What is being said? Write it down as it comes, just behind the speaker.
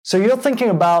So you're thinking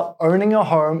about owning a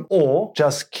home or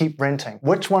just keep renting.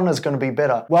 Which one is going to be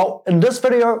better? Well, in this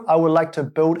video, I would like to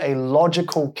build a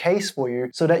logical case for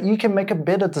you so that you can make a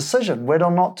better decision whether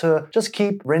or not to just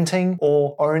keep renting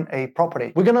or own a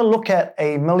property. We're going to look at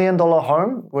a $1 million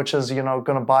home, which is, going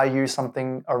to buy you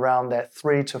something around that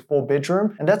 3 to 4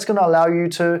 bedroom. And that's going to allow you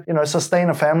to, sustain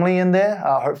a family in there.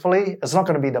 Hopefully, it's not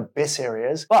going to be the best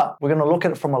areas, but we're going to look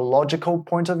at it from a logical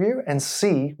point of view and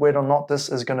see whether or not this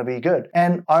is going to be good.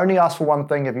 And I only ask for one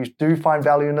thing if you do find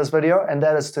value in this video, and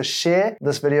that is to share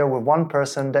this video with one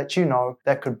person that you know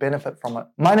that could benefit from it.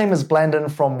 My name is Blandon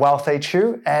from Wealth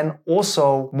HQ and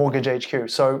also Mortgage HQ.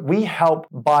 So we help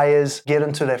buyers get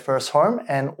into their first home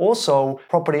and also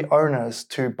property owners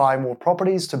to buy more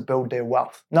properties to build their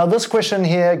wealth. Now, this question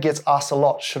here gets asked a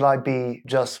lot. Should I be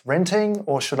just renting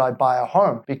or should I buy a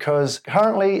home? Because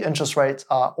currently interest rates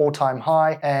are all-time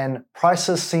high and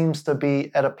prices seems to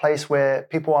be at a place where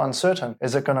people are uncertain.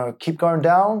 Is it going to keep going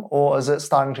down or is it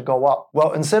starting to go up?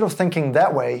 Well, instead of thinking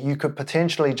that way, you could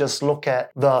potentially just look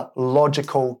at the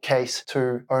logical case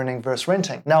to owning versus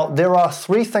renting. Now, there are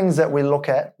 3 things that we look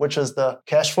at, which is the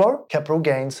cash flow, capital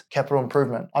gains, capital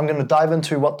improvement. I'm going to dive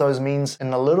into what those means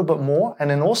in a little bit more. And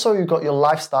then also you've got your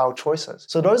lifestyle choices.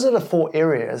 So those are the 4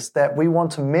 areas that we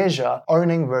want to measure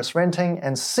owning versus renting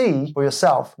and see for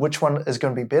yourself which one is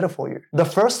going to be better for you. The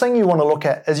first thing you want to look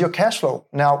at is your cash flow.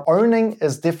 Now, owning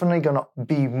is definitely going to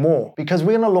be more because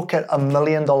we're going to look at a $1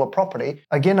 million property.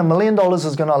 Again, $1 million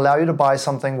is going to allow you to buy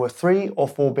something with 3 or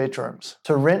 4 bedrooms.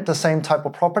 To rent the same type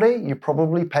of property, you're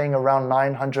probably paying around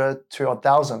 $900 to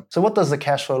 $1,000. So what does the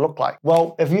cash flow look like?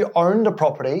 Well, if you own the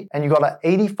property and you got an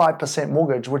 85%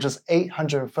 mortgage, which is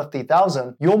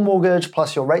 $850,000, your mortgage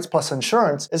plus your rates plus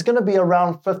insurance is going to be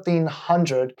around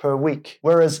 $1,500 per week.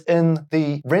 Whereas in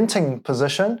the renting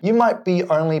position, you might be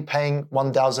only paying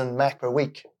 $1,000 max per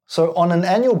week. So on an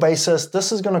annual basis,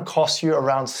 this is going to cost you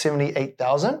around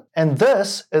 $78,000, and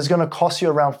this is going to cost you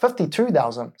around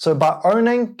 $52,000. So by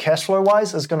owning, cash flow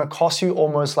wise, is going to cost you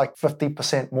almost like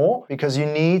 50% more because you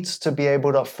need to be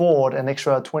able to afford an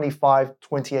extra $25,000,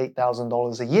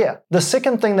 $28,000 a year. The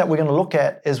second thing that we're going to look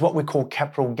at is what we call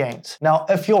capital gains. Now,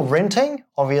 if you're renting,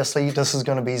 obviously this is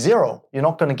going to be zero. You're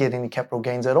not going to get any capital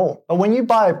gains at all. But when you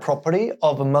buy a property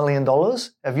of $1 million,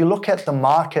 if you look at the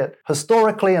market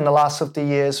historically in the last 50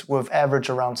 years, we've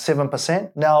averaged around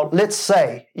 7%. Now, let's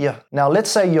say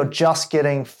you're just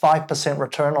getting 5%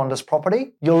 return on this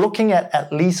property. You're looking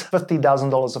at least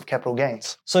 $50,000 of capital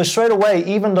gains. So straight away,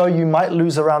 even though you might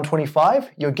lose around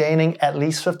 25, you're gaining at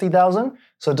least 50,000.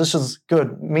 So this is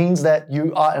good. Means that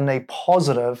you are in a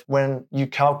positive when you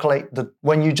calculate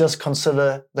when you just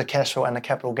consider the cash flow and the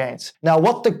capital gains. Now,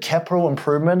 what the capital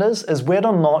improvement is whether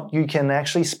or not you can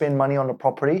actually spend money on the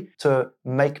property to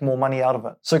make more money out of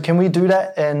it. So can we do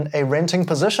that in a renting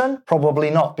position? Probably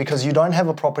not, because you don't have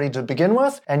a property to begin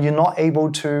with and you're not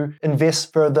able to invest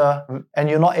further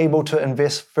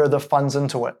funds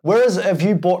into it. Whereas if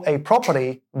you bought a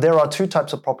property, there are 2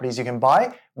 types of properties you can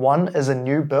buy. One is a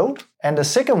new build, and the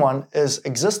second one is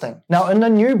existing. Now, in the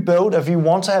new build, if you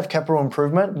want to have capital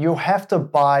improvement, you'll have to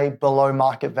buy below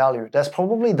market value. That's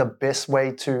probably the best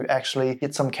way to actually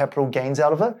get some capital gains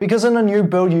out of it. Because in a new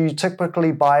build, you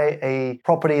typically buy a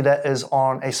property that is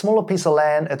on a smaller piece of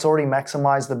land. It's already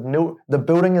maximized. The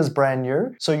building is brand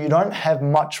new, so you don't have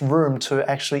much room to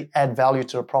actually add value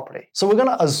to the property. So we're going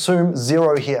to assume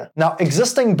 0 here. Now,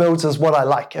 existing builds is what I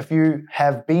like. If you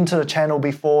have been to the channel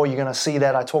before, you're going to see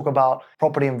that I talk about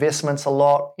property investments a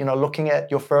lot, looking at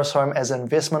your first home as an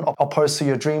investment opposed to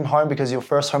your dream home, because your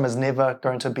first home is never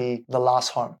going to be the last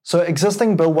home. So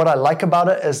existing build, what I like about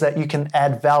it is that you can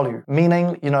add value,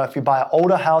 meaning, if you buy an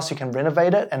older house, you can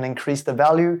renovate it and increase the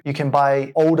value. You can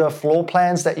buy older floor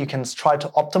plans that you can try to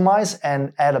optimize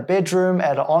and add a bedroom,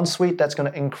 add an ensuite that's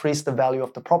going to increase the value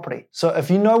of the property. So if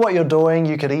you know what you're doing,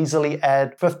 you could easily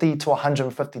add $50,000 to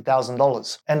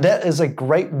 $150,000. And that is a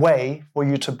great way for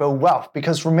you to build wealth,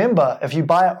 because remember, if you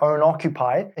buy an own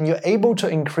occupied and you're able to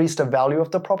increase the value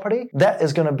of the property, that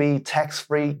is going to be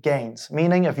tax-free gains.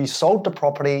 Meaning if you sold the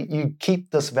property, you keep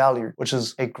this value, which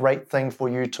is a great thing for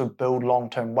you to build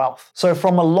long-term wealth. So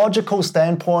from a logical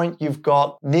standpoint, you've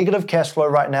got negative cash flow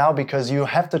right now because you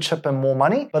have to chip in more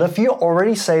money. But if you're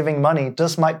already saving money,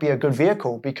 this might be a good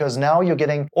vehicle because now you're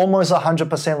getting almost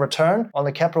 100% return on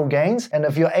the capital gains. And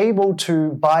if you're able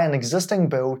to buy an existing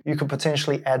build, you could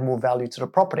potentially add more value to the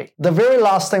property. The very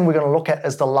last thing we're going to look at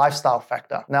is the lifestyle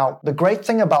factor. Now, the great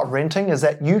thing about renting is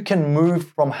that you can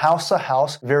move from house to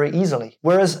house very easily.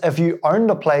 Whereas if you own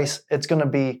the place, it's going to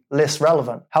be less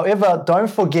relevant. However, don't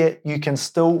forget you can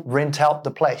still rent out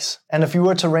the place. And if you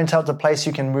were to rent out the place,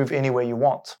 you can move anywhere you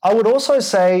want. I would also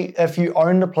say if you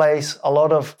own the place, a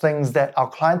lot of things that our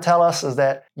client tell us is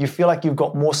that you feel like you've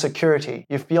got more security.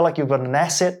 You feel like you've got an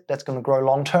asset that's going to grow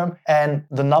long term, and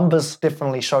the numbers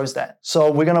definitely shows that.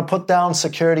 So we're going to put down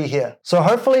security here. So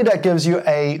hopefully that gives you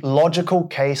a logical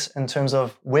case in terms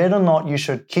of whether or not you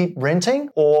should keep renting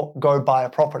or go buy a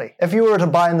property. If you were to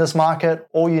buy in this market,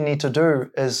 all you need to do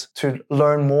is to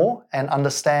learn more and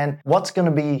understand what's going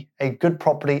to be a good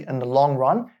property in the long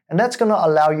run. And that's going to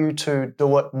allow you to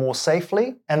do it more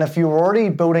safely. And if you're already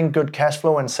building good cash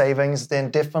flow and savings,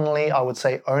 then definitely I would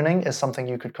say owning is something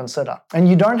you could consider. And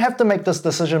you don't have to make this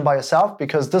decision by yourself,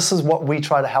 because this is what we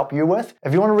try to help you with.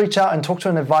 If you want to reach out and talk to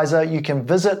an advisor, you can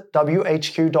visit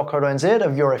whq.co.nz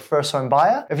if you're a first home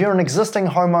buyer. If you're an existing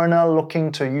homeowner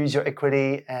looking to use your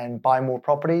equity and buy more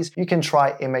properties, you can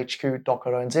try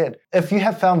mhq.co.nz. If you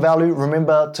have found value,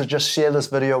 remember to just share this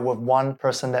video with one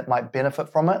person that might benefit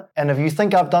from it. And if you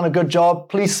think I've done a good job,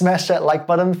 please smash that like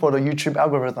button for the YouTube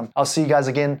algorithm. I'll see you guys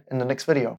again in the next video.